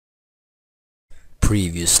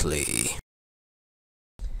Previously.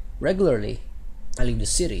 Regularly, I leave the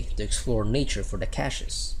city to explore nature for the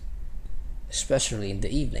caches, especially in the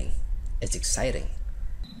evening. It's exciting.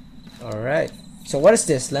 Alright, so what is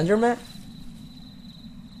this, Slenderman?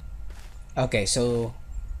 Okay, so...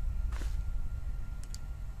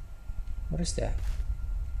 What is that?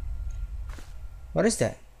 What is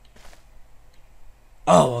that?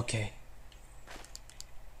 Oh, okay.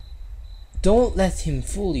 Don't let him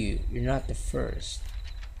fool you. You're not the first.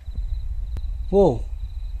 Whoa.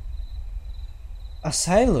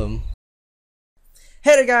 Asylum?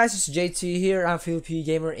 Hey there guys, it's Jaytee here. I'm Philippine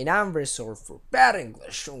Gamer and I'm very sorry for bad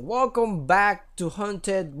English. Welcome back to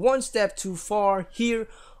Hunted One Step Too Far here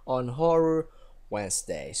on Horror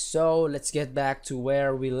Wednesday. So let's get back to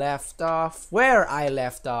where we left off. Where I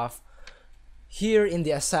left off. Here in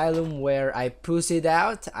the asylum where I pussied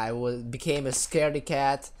out. Became a scaredy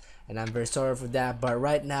cat. And I'm very sorry for that, but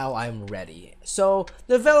right now I'm ready. So,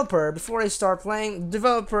 developer, before I start playing,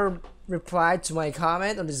 developer replied to my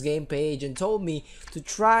comment on this game page and told me to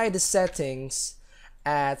try the settings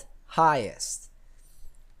at highest.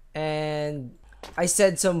 And I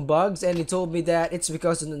said some bugs, and he told me that it's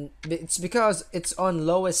because it's on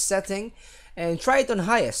lowest setting, and try it on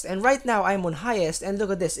highest. And right now I'm on highest, and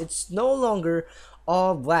look at this, it's no longer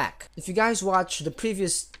all black. If you guys watched the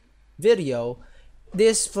previous video,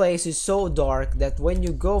 this place is so dark that when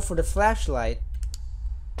you go for the flashlight,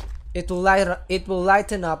 it will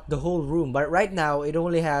lighten up the whole room. But right now, it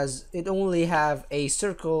only have a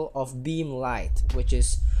circle of beam light, which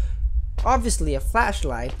is obviously a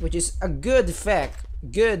flashlight, which is a good effect,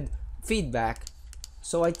 good feedback.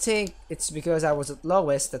 So I think it's because I was at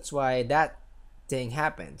lowest, that's why that thing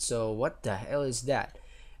happened. So what the hell is that?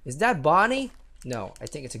 Is that Bonnie? No, I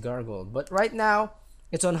think it's a gargoyle. But right now,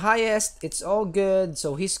 it's on highest, it's all good,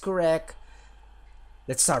 so he's correct.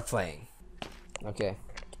 Let's start playing. Okay.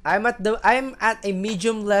 I'm at a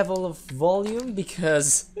medium level of volume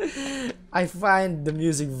because I find the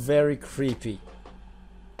music very creepy.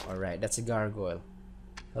 Alright, that's a gargoyle.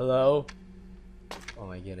 Hello? Oh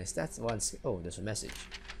my goodness, that's one. Oh, there's a message.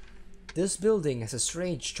 This building has a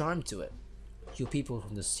strange charm to it. You people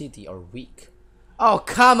from the city are weak. Oh,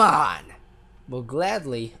 come on! Well,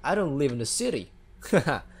 gladly, I don't live in the city.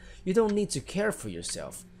 You don't need to care for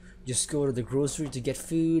yourself. Just go to the grocery to get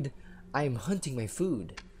food. I am hunting my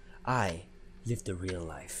food. I live the real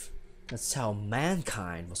life. That's how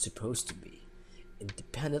mankind was supposed to be.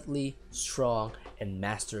 Independently, strong, and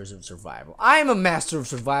masters of survival. I am a master of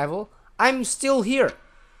survival. I'm still here.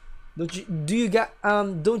 Don't you get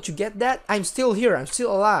that? I'm still here. I'm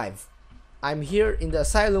still alive. I'm here in the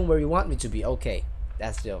asylum where you want me to be. Okay,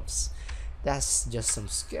 that's just some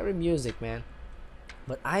scary music, man.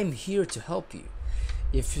 But I'm here to help you.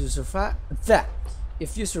 If you survive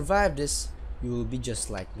this, you will be just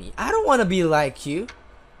like me. I don't want to be like you.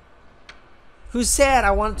 Who said I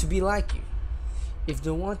want to be like you? If you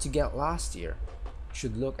don't want to get lost here, you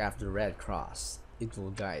should look after the Red Cross. It will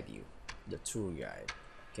guide you. The tour guide.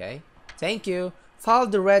 Okay? Thank you. Follow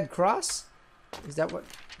the Red Cross? Is that what?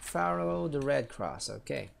 Follow the Red Cross.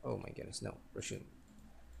 Okay. Oh my goodness. No. Resume.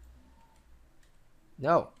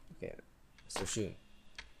 No. Okay. Let's resume.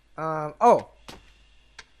 Oh.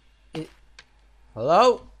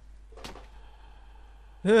 Hello?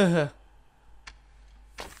 I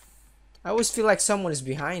always feel like someone is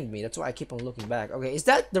behind me. That's why I keep on looking back. Okay, is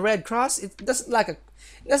that the Red Cross? It doesn't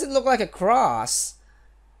look like a cross.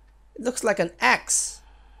 It looks like an X.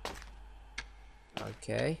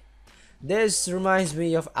 Okay. This reminds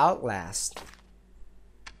me of Outlast.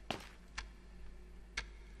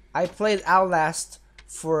 I played Outlast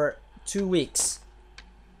for 2 weeks.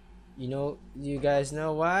 You guys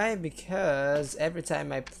know why? Because every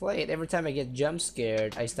time I play it, every time I get jump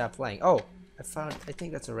scared, I stop playing. Oh, I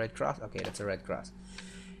think that's a Red Cross. Okay, that's a Red Cross.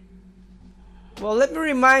 Well, let me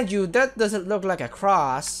remind you, that doesn't look like a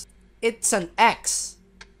cross. It's an X.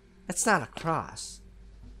 That's not a cross.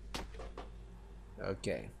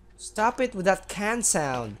 Okay. Stop it with that can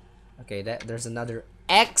sound. Okay, there's another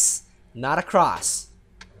X, not a cross.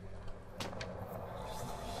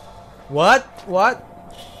 What? What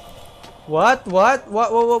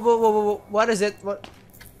is it?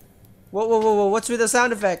 Whoa, what's with the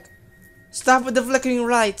sound effect? Stop with the flickering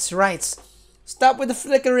lights, Stop with the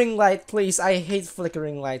flickering light, please. I hate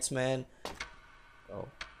flickering lights, man. Oh.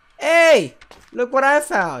 Hey! Look what I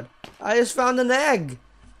found. I just found an egg.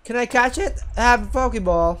 Can I catch it? I have a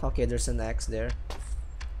Pokeball. Okay, there's an X there.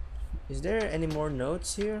 Is there any more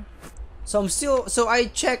notes here? So I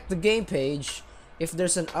checked the game page if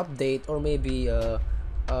there's an update or maybe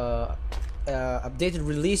updated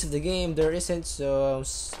release of the game, there isn't. So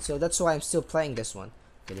that's why I'm still playing this one.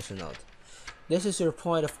 Okay, there's a note. This is your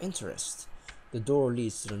point of interest. The door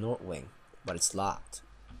leads to the north wing, but it's locked.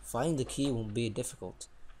 Finding the key won't be difficult.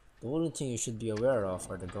 The only thing you should be aware of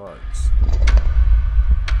are the guards.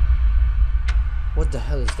 What the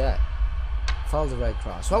hell is that? Follow the red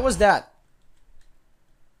cross. What was that?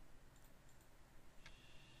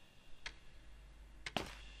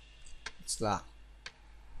 It's locked.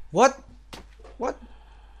 What? What?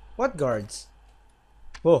 What guards?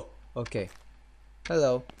 Oh, okay.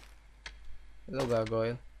 Hello. Hello,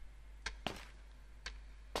 gargoyle.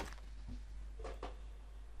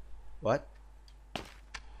 What?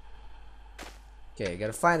 Okay,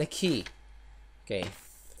 gotta find a key. Okay.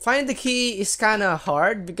 Finding the key is kinda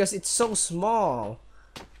hard because it's so small.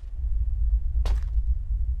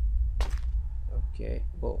 Okay.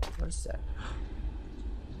 Whoa, what is that?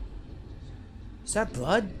 Is that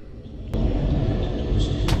blood?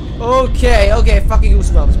 Okay, okay, fucking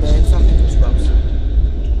goosebumps, man. Fucking goosebumps.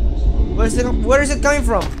 Where is it coming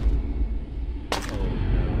from?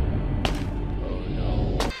 Oh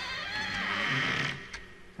no.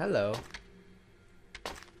 Hello.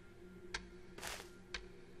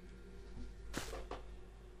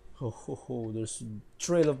 Oh, there's a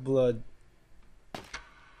trail of blood.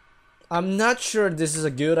 I'm not sure this is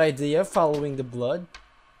a good idea, following the blood.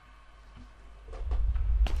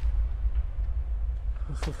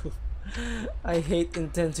 I hate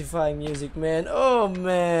intensifying music, man. Oh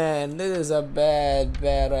man, this is a bad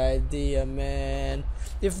idea, man.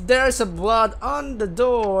 If there's a blood on the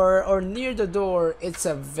door or near the door, it's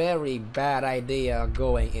a very bad idea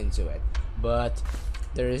going into it. But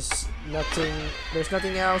there's nothing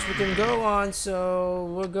else we can go on, so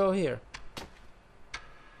we'll go here.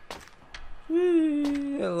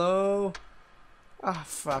 Hello. Ah,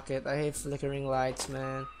 fuck it. I hate flickering lights,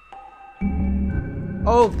 man.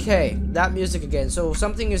 Okay, that music again. So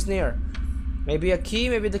something is near. Maybe a key,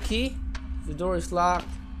 maybe the key. The door is locked.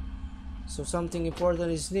 So something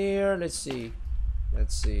important is near. Let's see.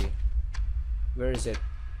 Let's see. Where is it?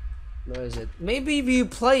 Where is it? Maybe if you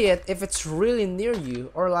play it, if it's really near you,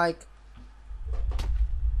 or like...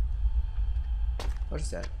 What is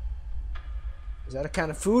that? Is that a kind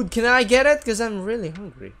of food? Can I get it? Because I'm really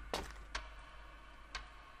hungry.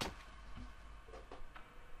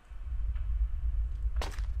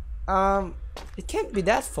 It can't be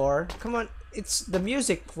that far. Come on, it's the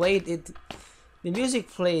music played it. The music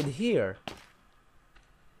played here.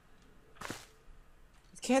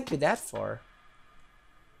 It can't be that far.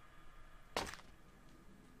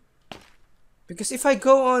 Because if I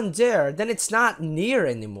go on there, then it's not near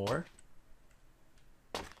anymore.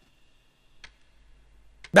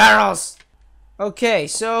 Barrels! Okay,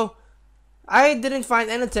 so I didn't find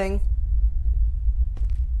anything.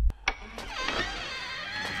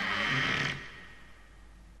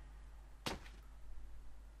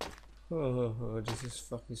 Oh, this is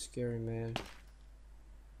fucking scary, man.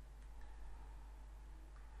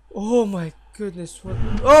 Oh my goodness, what?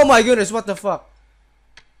 Oh my goodness, what the fuck?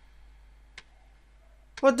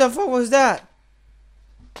 What the fuck was that?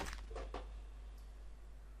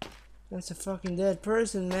 That's a fucking dead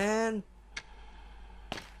person, man.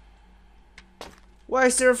 Why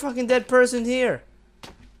is there a fucking dead person here?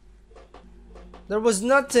 There was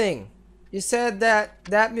nothing. You said that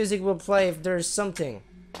that music will play if there's something.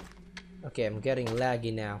 Okay, I'm getting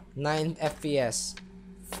laggy now. 9 FPS.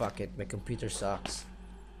 Fuck it, my computer sucks.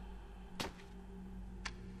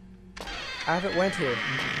 I haven't went here.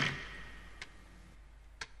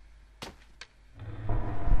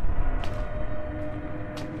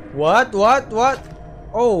 What?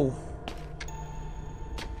 Oh.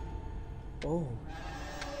 Oh.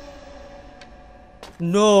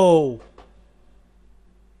 No.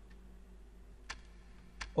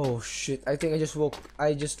 Oh shit, I think I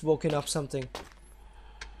just woken up something.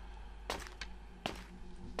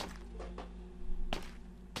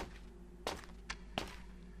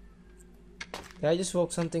 Did I just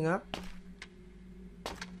woke something up?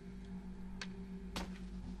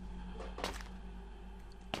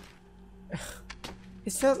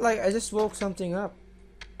 It felt like I just woke something up.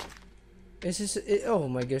 Is this it? Oh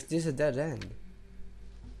my gosh, this is a dead end.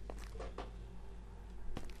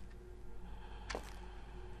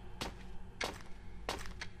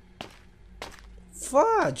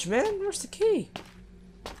 Fudge, man, where's the key?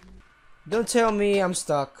 Don't tell me I'm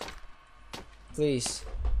stuck. Please.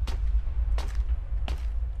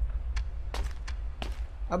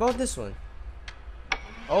 How about this one?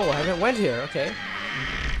 Oh, I haven't went here, okay.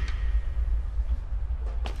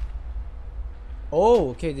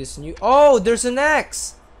 Oh, okay, this new... Oh, there's an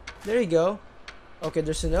X! There you go. Okay,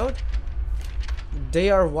 there's a note. They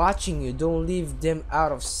are watching you. Don't leave them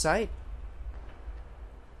out of sight.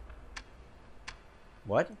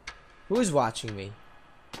 What? Who is watching me?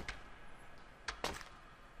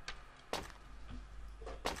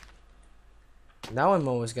 Now I'm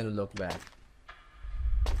always gonna look back.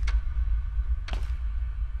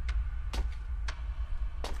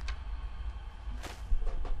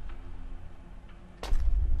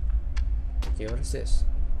 Okay, what is this?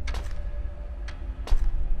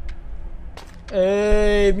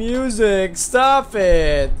 Hey, music! Stop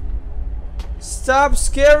it! Stop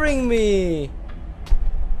scaring me!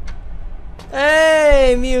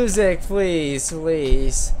 Hey, music, please,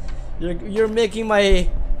 please. You're making my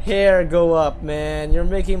hair go up, man. You're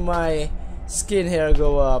making my skin hair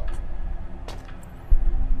go up.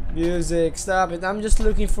 Music, stop it. I'm just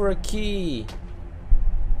looking for a key.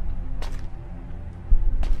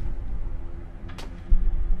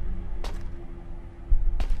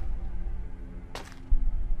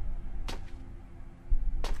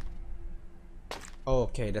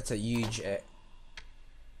 Okay, that's a huge the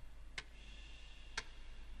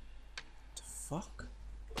fuck?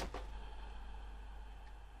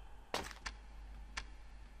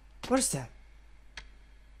 What is that?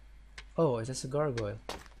 Oh, that's a gargoyle.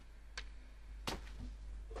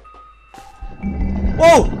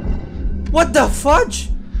 Whoa! What the fudge?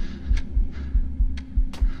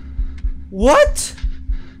 What?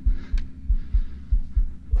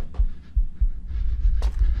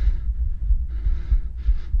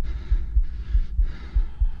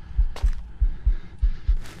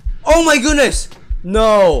 Oh my goodness!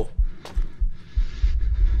 No!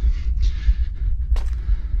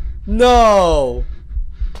 No!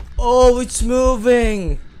 Oh, it's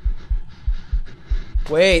moving!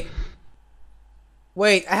 Wait.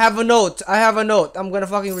 Wait, I have a note. I have a note. I'm gonna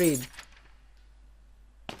fucking read.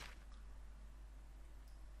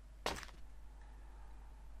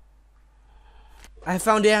 I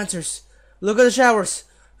found the answers. Look at the showers.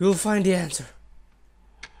 You'll find the answer.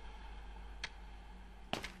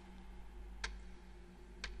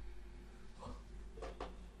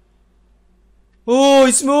 Oh,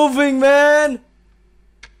 it's moving, man!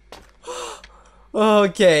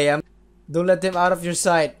 Okay, don't let them out of your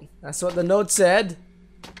sight. That's what the note said.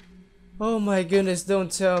 Oh my goodness,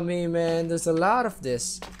 don't tell me, man. There's a lot of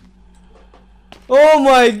this. Oh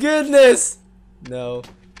my goodness! No,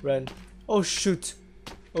 run. Oh shoot.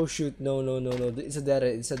 Oh shoot, no, no, no, no. It's a dead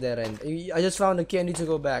end. It's a dead end. I just found a key. I need to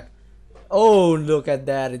go back. Oh, look at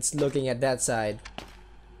that. It's looking at that side.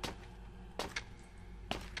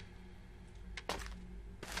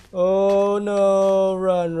 Oh no,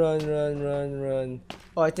 run, run, run, run, run.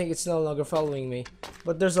 Oh, I think it's no longer following me.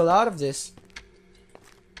 But there's a lot of this.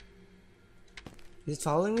 Is it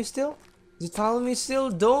following me still? Is it following me still?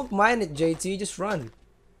 Don't mind it, Jaytee, just run.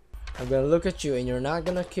 I'm gonna look at you and you're not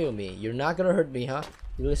gonna kill me. You're not gonna hurt me, huh?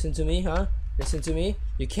 You listen to me, huh? Listen to me.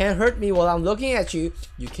 You can't hurt me while I'm looking at you.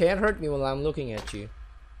 You can't hurt me while I'm looking at you.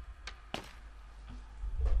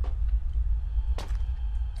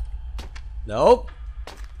 Nope.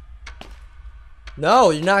 No,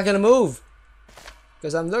 you're not gonna move.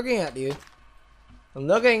 Because I'm looking at you. I'm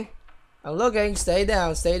looking. I'm looking. Stay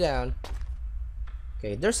down. Stay down.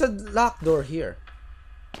 Okay, there's a locked door here.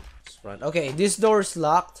 Let's run. Okay, this door is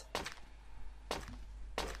locked.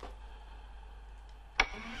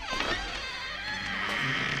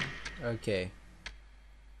 Okay.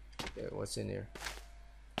 Okay, what's in here?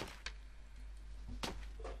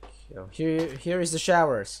 So here is the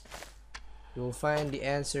showers. You will find the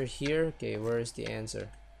answer here. Okay, where is the answer?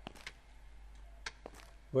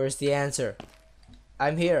 Where's the answer?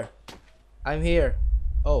 I'm here. I'm here.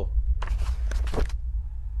 Oh.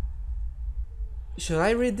 Should I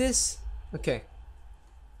read this? Okay.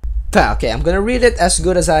 Okay, I'm gonna read it as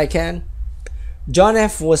good as I can. John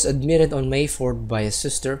F. was admitted on May 4th by his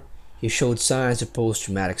sister. He showed signs of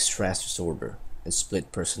post-traumatic stress disorder and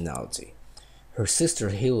split personality. Her sister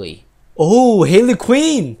Haley. Oh, Haley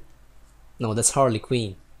Quinn! No, that's Harley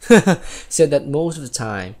Quinn. Said that most of the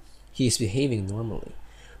time he is behaving normally,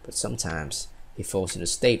 but sometimes he falls in a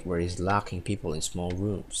state where he's locking people in small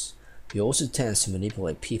rooms. He also tends to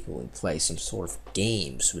manipulate people and play some sort of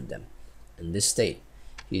games with them. In this state,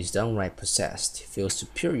 he is downright possessed. He feels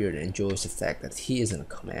superior and enjoys the fact that he is in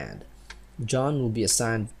command. John will be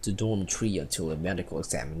assigned to dorm 3 until a medical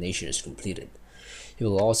examination is completed. He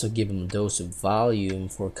will also give him a dose of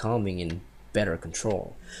Valium for calming and better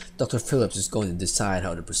control. Dr. Phillips is going to decide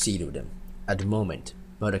how to proceed with him. At the moment,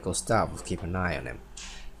 medical staff will keep an eye on him.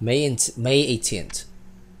 May 18th.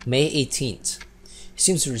 He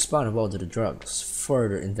seems to respond well to the drugs.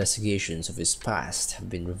 Further investigations of his past have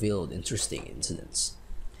been revealed interesting incidents.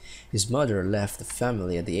 His mother left the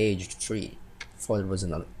family at the age of 3. Father was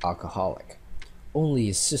an alcoholic. Only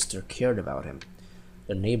his sister cared about him.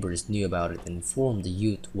 The neighbors knew about it and informed the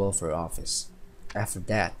youth welfare office. After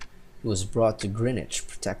that, he was brought to Greenwich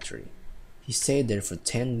Protectory. He stayed there for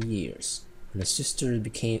 10 years. When his sister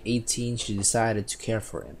became 18, she decided to care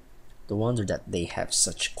for him. No wonder that they have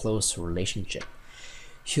such a close relationship.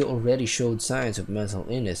 He already showed signs of mental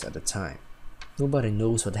illness at the time. Nobody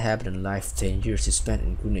knows what happened in life 10 years he spent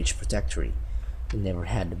in Greenwich Protectory. He never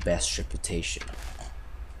had the best reputation.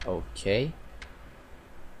 Okay.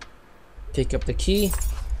 Pick up the key.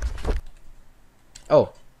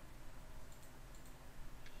 Oh.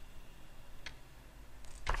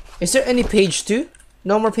 Is there any page 2?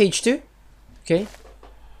 No more page 2? Okay.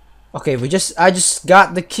 Okay, I just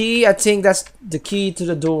got the key. I think that's the key to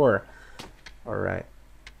the door. Alright.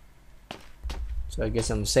 So I guess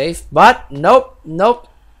I'm safe. But nope, nope.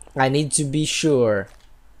 I need to be sure.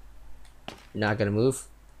 You're not gonna move.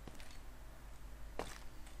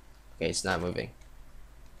 Okay, it's not moving.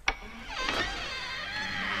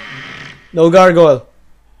 No gargoyle.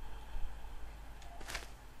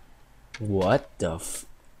 What the f—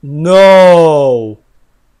 No!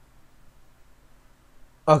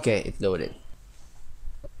 Okay, it loaded.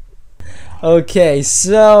 Okay,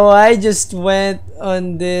 so I just went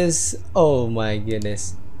on this— oh my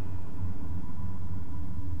goodness.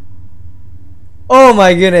 Oh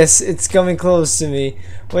my goodness, it's coming close to me.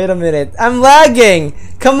 Wait a minute. I'm lagging!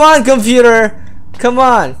 Come on, computer! Come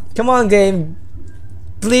on! Come on, game!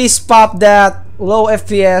 Please pop that low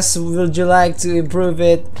FPS. Would you like to improve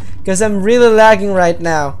it? Because I'm really lagging right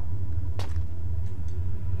now.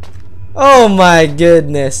 Oh my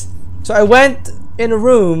goodness. So I went in a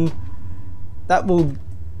room that will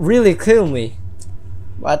really kill me.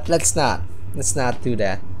 But let's not do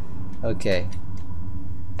that. Okay.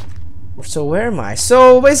 So where am I?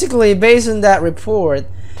 So basically, based on that report,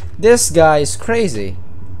 this guy is crazy.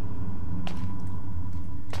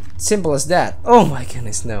 Simple as that. Oh my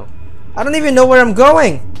goodness, no. I don't even know where I'm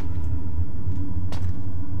going.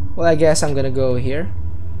 Well, I guess I'm gonna go here.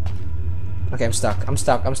 Okay, I'm stuck. I'm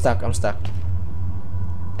stuck. I'm stuck. I'm stuck.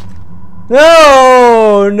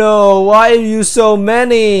 No, no. Why are you so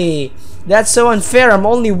many? That's so unfair. I'm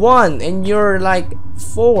only 1 and you're like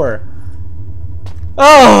 4.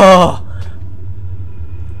 Oh.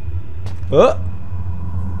 Huh.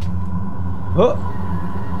 Huh.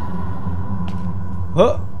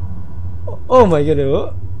 Huh. Oh my goodness.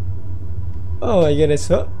 Huh. Oh my goodness.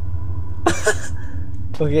 Huh.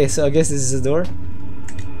 Okay, so I guess this is the door.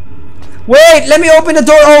 Wait, let me open the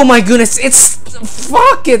door. Oh my goodness, it's—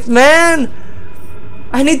 fuck it, man.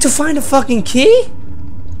 I need to find a fucking key.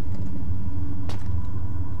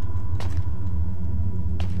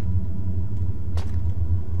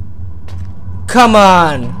 Come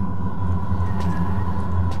on.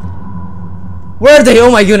 Where are they?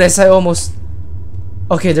 Oh my goodness, I almost—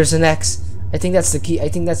 okay, there's an X. I think that's the key. I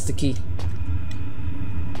think that's the key.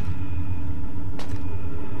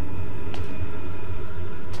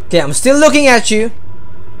 Okay, I'm still looking at you.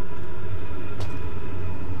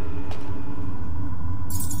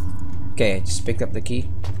 Okay, I just picked up the key.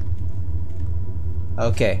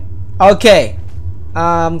 Okay. Okay.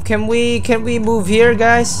 Can we move here,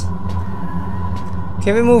 guys?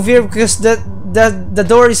 Can we move here, because the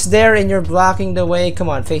door is there and you're blocking the way. Come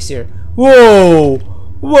on, face here. Whoa!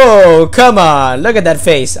 Whoa, come on. Look at that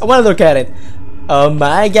face. I want to look at it. Oh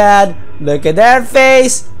my god. Look at that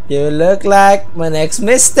face. You look like my next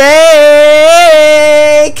mistake.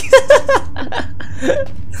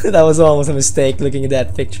 That was almost a mistake looking at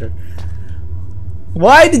that picture.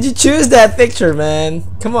 Why did you choose that picture, man?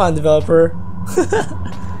 Come on, developer.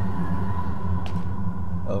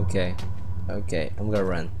 Okay. Okay, I'm gonna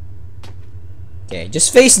run. Okay,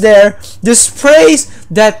 just face there. Just praise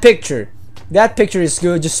that picture. That picture is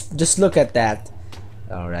good. Just look at that.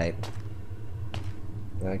 All right.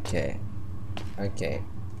 Okay. Okay.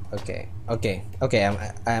 Okay. Okay. Okay.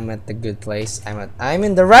 I'm at the good place. I'm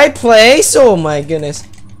in the right place. Oh my goodness.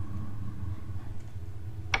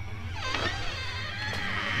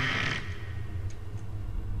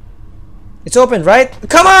 It's open, right?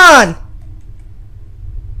 Come on!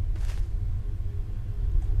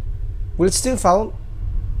 Will it still follow?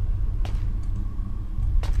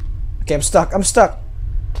 Okay, I'm stuck. I'm stuck.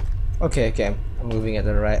 Okay, okay. I'm moving at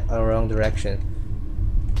the wrong direction.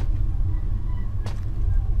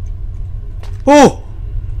 Oh!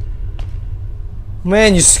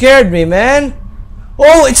 Man, you scared me, man.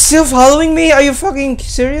 Oh, it's still following me? Are you fucking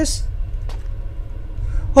serious?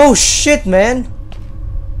 Oh shit, man.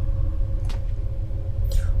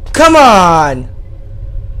 Come on!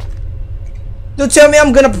 Don't tell me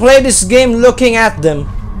I'm gonna play this game looking at them.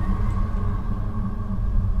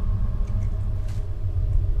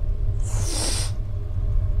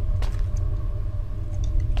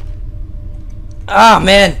 Ah,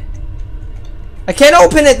 man. I can't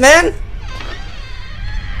open it, man.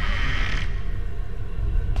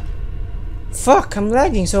 Fuck, I'm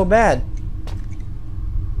lagging so bad.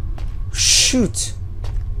 Shoot.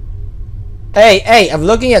 Hey, I'm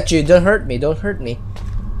looking at you. Don't hurt me. Don't hurt me.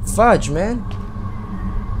 Fudge, man.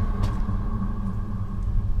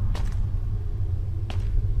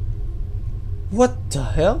 What the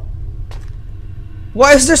hell?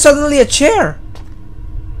 Why is there suddenly a chair?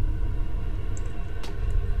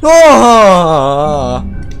 Oh!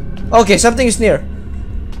 Okay, something is near.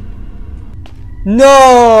 No!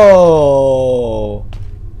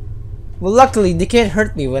 Well, luckily, they can't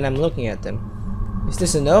hurt me when I'm looking at them. Is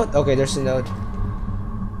this a note? Okay, there's a note.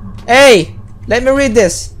 Hey! Let me read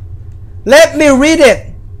this! Let me read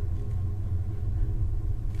it!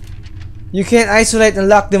 You can't isolate and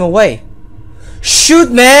lock them away.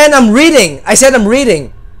 Shoot, man! I'm reading! I said I'm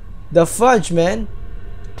reading! The fudge, man.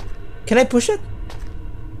 Can I push it?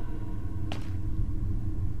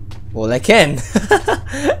 Well, I can.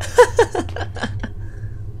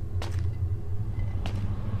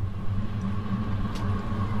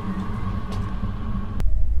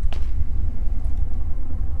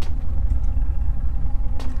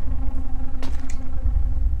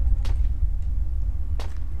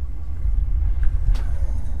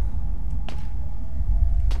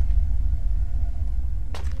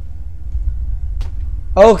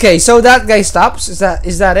 Okay, so that guy stops. Is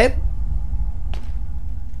that it?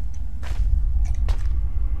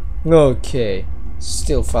 Okay.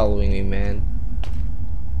 Still following me, man.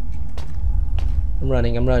 I'm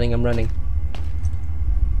running.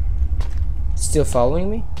 Still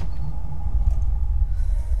following me?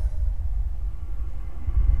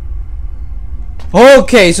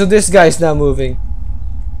 Okay, so this guy's not moving.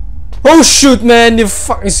 Oh shoot, man, you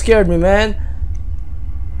fucking scared me, man.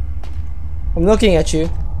 I'm looking at you.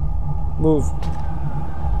 Move,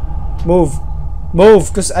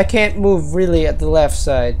 because I can't move really at the left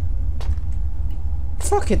side.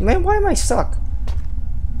 Fuck it, man, why am I stuck?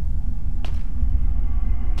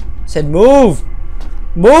 Said move,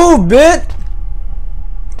 bit.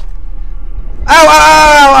 Ow,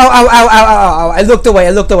 I looked away.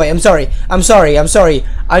 I'm sorry.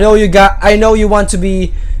 I know you want to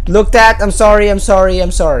be looked at. I'm sorry.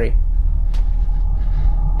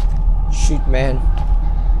 Shoot, man.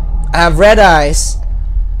 I have red eyes.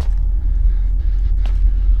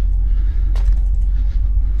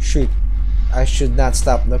 Shoot. I should not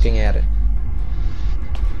stop looking at it.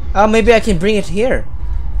 Oh, maybe I can bring it here.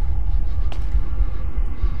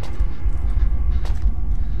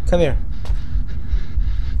 Come here.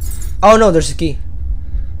 Oh no, there's a key.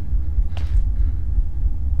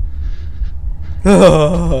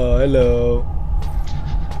 Oh, hello.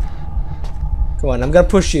 Come on, I'm gonna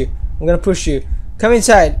push you. Come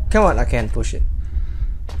inside. Come on, I can't push it.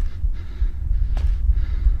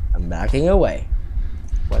 I'm backing away.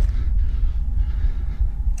 What?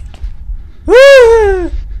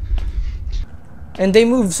 And they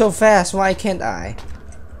move so fast, why can't I?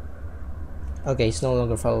 Okay, it's no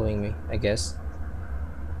longer following me, I guess.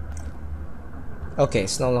 Okay,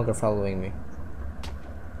 it's no longer following me.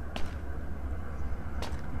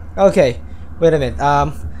 Okay, wait a minute.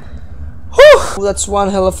 Whew, that's one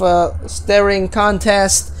hell of a staring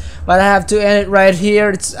contest, but I have to end it right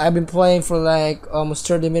here. I've been playing for like almost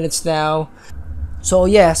 30 minutes now. So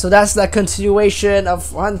yeah, so that's the continuation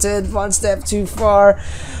of Haunted One Step Too Far.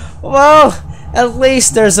 Well, at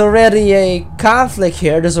least there's already a conflict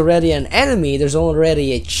here. There's already an enemy. There's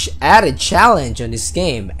already a added challenge on this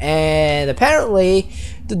game. And apparently,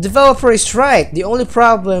 the developer is right. The only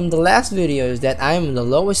problem in the last video is that I'm in the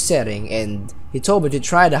lowest setting, and he told me to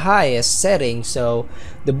try the highest setting. So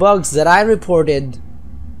the bugs that I reported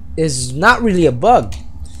is not really a bug.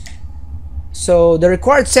 So the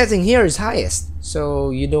required setting here is highest.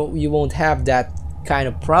 So you won't have that kind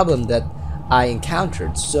of problem that I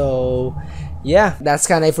encountered. So yeah, that's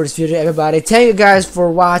kind of it for this video, everybody. Thank you guys for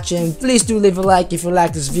watching. Please do leave a like if you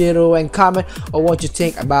like this video, and comment on what you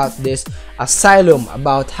think about this Asylum,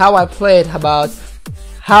 about how I played, about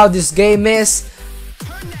how this game is,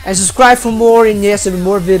 and subscribe for more. And yes, there will be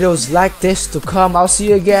more videos like this to come. I'll see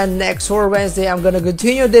you again next Horror Wednesday. I'm gonna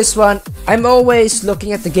continue this one. I'm always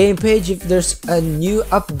looking at the game page if there's a new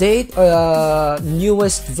update or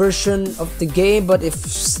newest version of the game, but if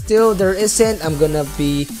still there isn't, I'm gonna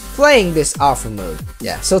be playing this alpha mode.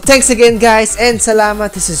 Yeah, so thanks again guys, and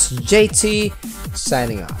salamat. This is Jaytee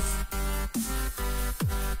signing off.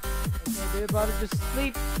 brother. Just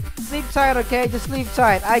sleep. Sleep tight, okay? Just sleep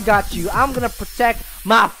tight. I got you. I'm gonna protect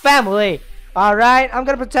my family. Alright? I'm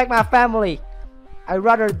gonna protect my family. I'd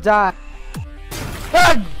rather die.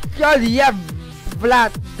 Yeah,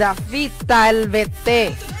 Vlad, the vital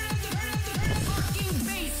vete.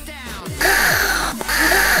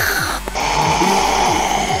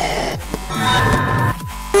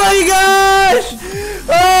 Oh my gosh!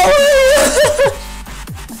 Oh my gosh!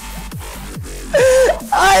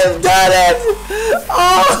 I've done it!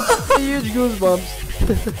 Oh! Huge goosebumps.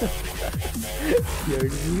 Your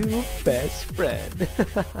new best friend.